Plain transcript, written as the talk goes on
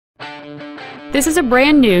This is a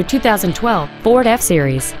brand new 2012 Ford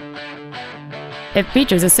F-Series. It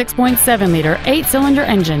features a 6.7-liter 8-cylinder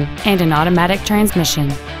engine and an automatic transmission.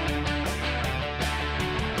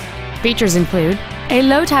 Features include a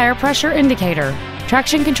low tire pressure indicator,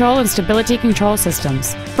 traction control and stability control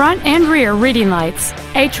systems, front and rear reading lights,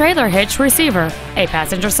 a trailer hitch receiver, a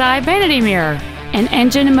passenger side vanity mirror, an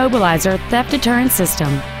engine immobilizer theft deterrent system,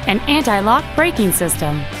 an anti-lock braking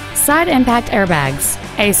system, side impact airbags,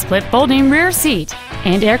 a split folding rear seat,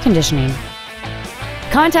 and air conditioning.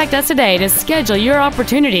 Contact us today to schedule your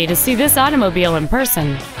opportunity to see this automobile in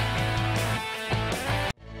person.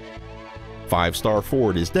 Five Star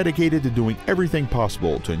Ford is dedicated to doing everything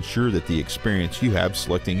possible to ensure that the experience you have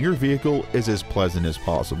selecting your vehicle is as pleasant as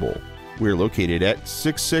possible. We're located at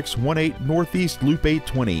 6618 Northeast Loop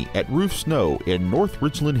 820 at Roof Snow in North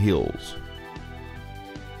Richland Hills.